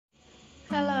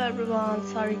everyone,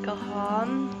 sorry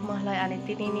kahon mahlai ani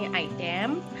tinini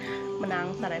item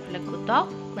menang sarai flek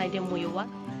kutok nai dia muya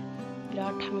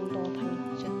birat thaming dong thaming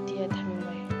jetia thaming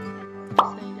bai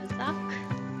sai da sak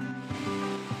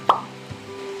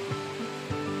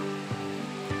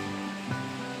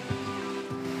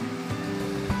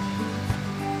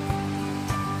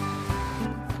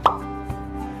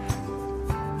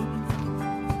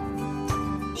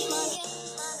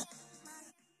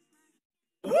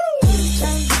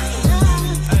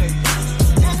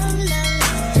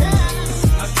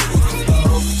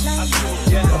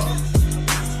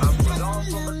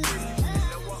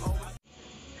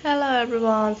Hello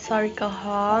everyone, sorry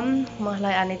kahon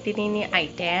mahlai ani tinini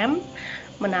item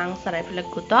menang sarai flek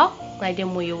kutok nai dia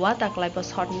muya tak lai bos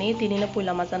hot ni tinina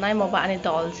puila majanai moba ani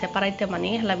dol separai te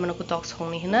mani lai mana kutok song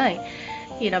ni hnai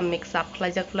ira mix up klai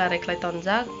jak flare klai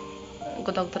tonjak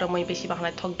kutok tora moi beshi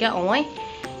bahnai thogya oi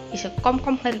isa kom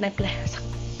klai nai ple sak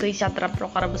tui jatra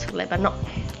prokara busuk lai bano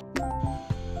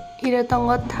ira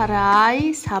tongot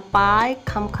tharai sapai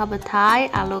khamkha bathai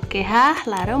alo keha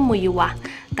laro muya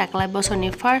taklai bosoni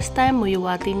first time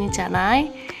muya tini janai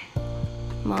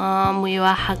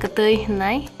muya hakatui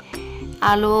nai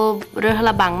alo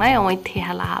rehla bangnai oi the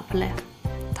hala haple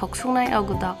thoksung nai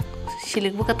agudok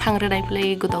silik buka thangre nai ple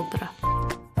gudok dra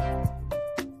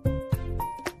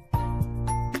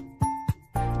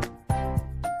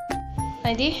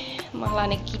naidi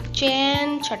mahlane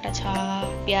kitchen chota cha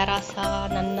pyara sa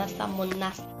nanna sa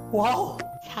munna wow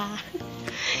sa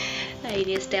lai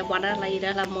step 1 lai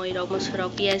la moi rok musro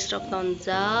pias rok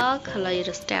tonjak lai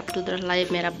step 2 lai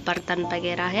mera bartan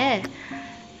bagera hai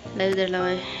lai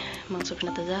lai mangso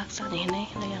phina tojak sani nei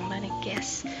lai yang lani gas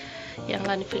yang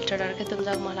lani filter dar ke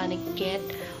tonjak mahlani gate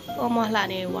o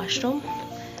mahlani washroom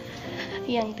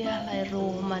yang dia lai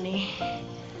room mani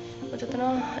ojotno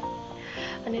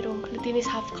ani room tini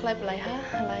half clap lai ha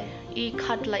lai I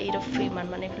khat lai ro free man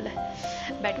mane phle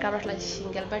bed cover lai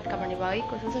single bed cover ni bai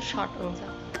ko so short ongsa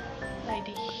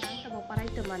Lady, abo parai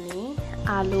temani,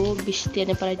 alu bisti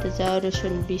ani parai teja,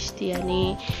 rosun bisti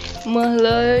ani,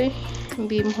 mahlai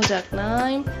bim hojak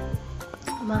nai,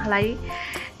 mahlai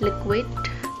liquid,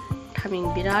 thaming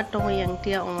birat tong yang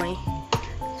tia oi,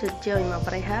 sujja oi ma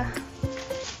parai ha,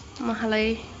 mahlai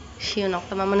siunok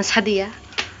tama mana sadia,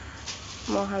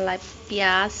 mahlai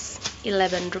pias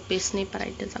 11 rupees ni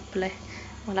parai teja pule,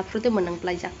 mahlai fruit menang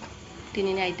pelajak,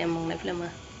 tini ni item mong nai pule ma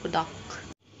kudak.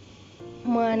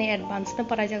 Mani advance na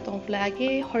para jak tong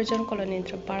flagi horizon colony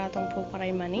Tripura tong po parai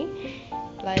mani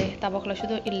lai tabak la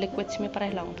sudo liquids me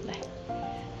parai lang lai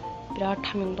birat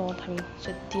thaming dong thaming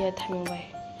jetia thaming bai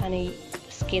ani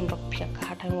skin rok phya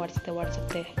ka thang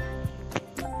warjate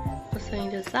pasai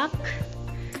de zak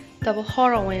tabak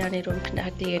horong wai ani ron phna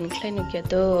klien klein nu kya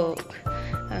dok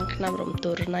ang knam rom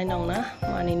tur nai nong na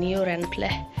mani new ran ple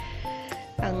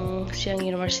ang siang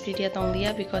university dia tong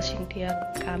dia because sing dia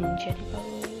kam jeni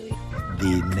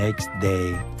the next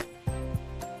day.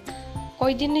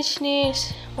 Koi din ni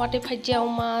wate phajia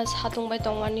mas hatung bai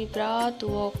tongmani bra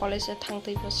tuo college e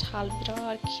thangtei bo sal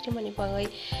bra khiri mani bangai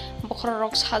bokhra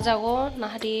rok sajago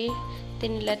nahari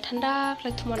tin le thanda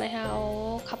klai thumana ha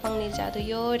o khapang ni jadu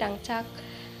yo rangchak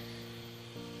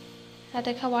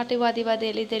ate khawate wadi ba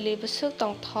deli busuk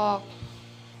tong thok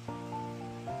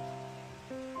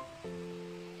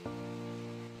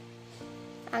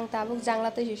ang tabuk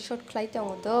jangla te shot khlai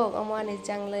tong dok amane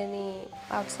jangle ni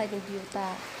outside view ta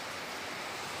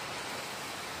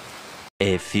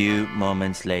A few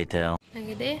moments later.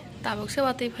 nagide tabuk se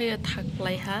wati phaya thak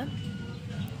lai ha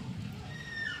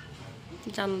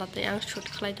janla te ang shot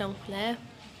khlai tong phle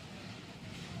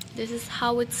this is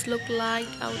how it's look like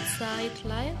outside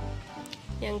like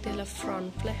yang de la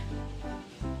front ple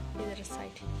either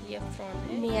side yeah front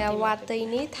muya Watui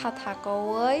Ni tha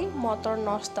koi Motor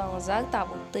Nasta jak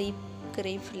tabuk tei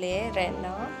kri phle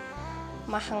rena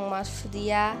mahang mas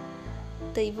fudia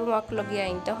tei bu maklog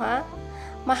yain to ha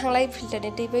mahang lai filter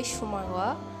ni tei bai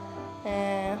sumawa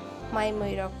mai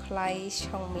moi rok lai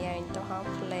song mi yain to ha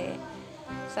phle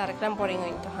sarkram boring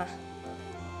yain to ha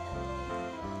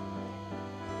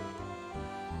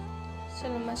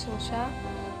selama sungsa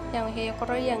yang he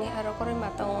koroi yang haro koroi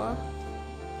matang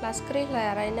last kri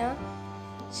la raina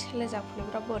chele jak phule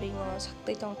bra boring o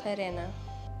saktei tong thai rena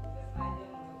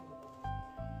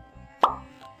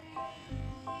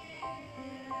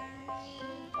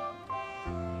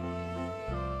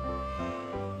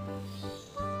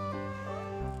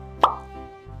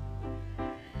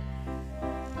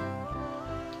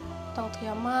tong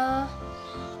thiama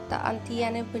ta anti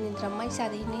ane bunindra mai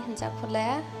sadi ni hanjak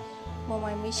phule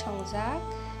momai mi songjak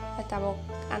tabok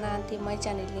ananti mai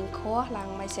chani lingko lang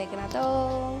mai sai kana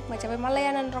dong mai capai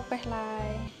malayanan rok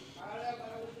pehlai.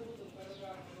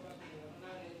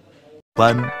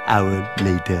 1 hour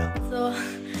later. So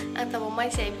ang tabok mai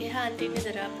sai pihan di ni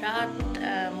dara berat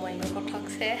moi no kotak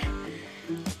se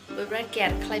berat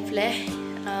kiat klai ple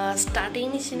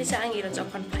starting ni sini sa ang iro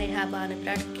jokon phai ha ba ni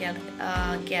berat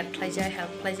kiat klai ja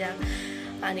help klai ja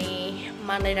ani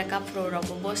manai ra kapro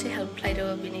rok bo se help klai do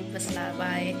bini pasla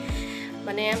bai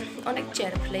mane onek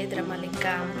chair play dra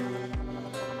malika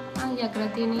ang ya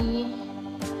gratini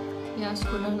ya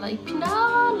school na lai pina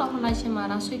lo lai se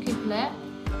mara sui ki play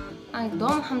ang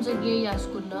dom hamza ge ya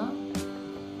school na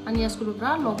ani ya school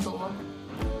bra log do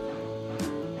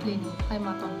clean hai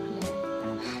ma ton play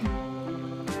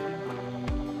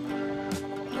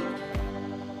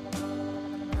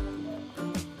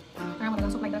ang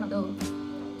masuk like dan do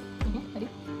ini tadi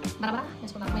bara-bara ya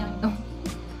sekolah apa yang itu.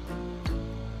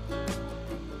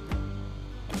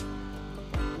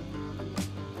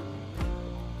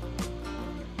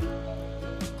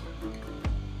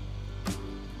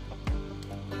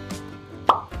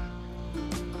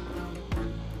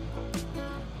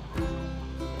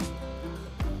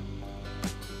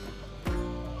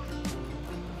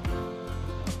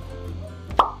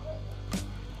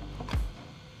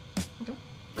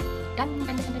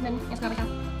 Dan yang sekarang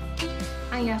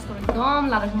ayah sekarang dom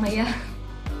larang maya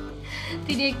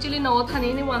tidak actually no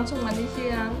thani ni wansung mani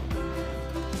siang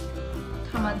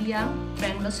hamadiang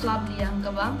friend slab liang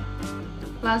kabang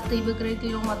last day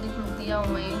bekerja yang mati dia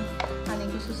umai ani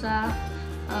susah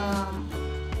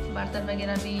barter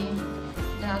bagian di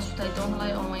dah sudah itu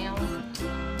mulai umai yang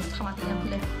hamadiang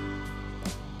boleh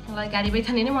mulai gari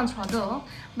betani ni wansung ada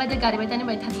pada gari betani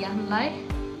betani ya mulai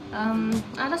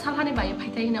ada salah nih bayi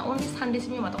pahit ini only Sunday sih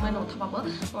memang main nota apa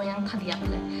mau yang tadi apa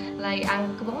like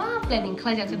ang kebangan planning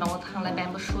kelas yang sedang nota like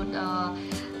bamboo shoot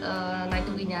naik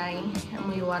tu gini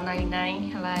muya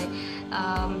naik like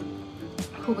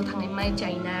hukum tangan mai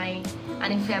jai naik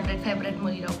ani favorite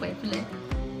muya apa itu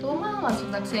tuh mah langsung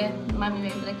tak se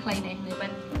mami beli kelas naik nih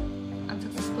but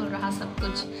unsuccessful rasa सब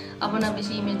कुछ अब ना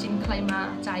bisa imagine kelas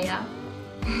mah jaya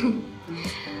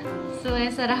so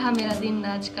ऐसा रहा मेरा दिन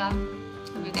आज का.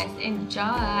 You guys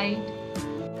enjoy.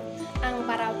 Ang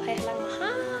para phai lang ha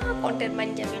content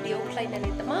manja video play na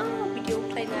ni tama video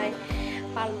play na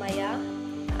palmaya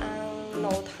ang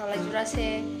no thang la jura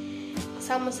se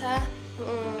samsa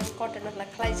content la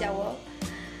khlai jawo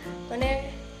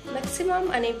mane maximum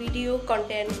ani video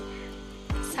content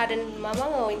sudden mama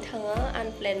ngoi thanga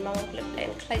unplanned mama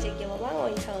plan khlai jagi mama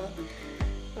ngoi thanga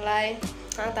lai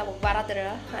ang ta bara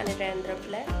dra ani randra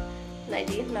play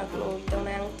naidi nak no itong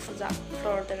nang fuza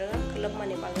floor dera club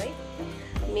mane bagai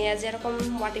मैं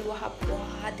जेरकम वाटी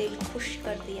वहाँ दिल खुश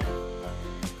कर दिया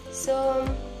so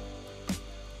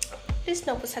please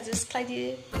no suggest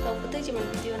lagi no betul cuma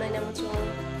video nanya macam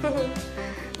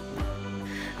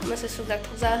masa sudah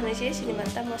tuza nih sih sini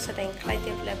mantap masa yang klien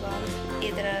tiap level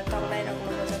either tong lain orang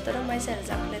nomor satu nama saya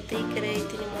zakle tikre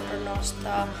ini motor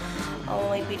nasta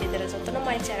oh ibu di dalam satu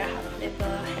nama cara hap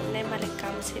level hemne malik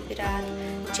kam sebirat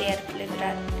chair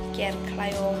leveran care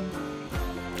klien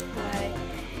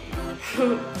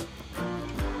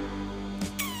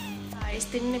guys,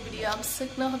 this video I'm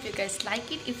sick now. Hope you guys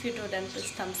like it. If you do, then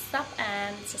please thumbs up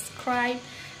and subscribe,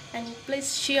 and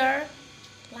please share,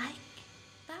 like.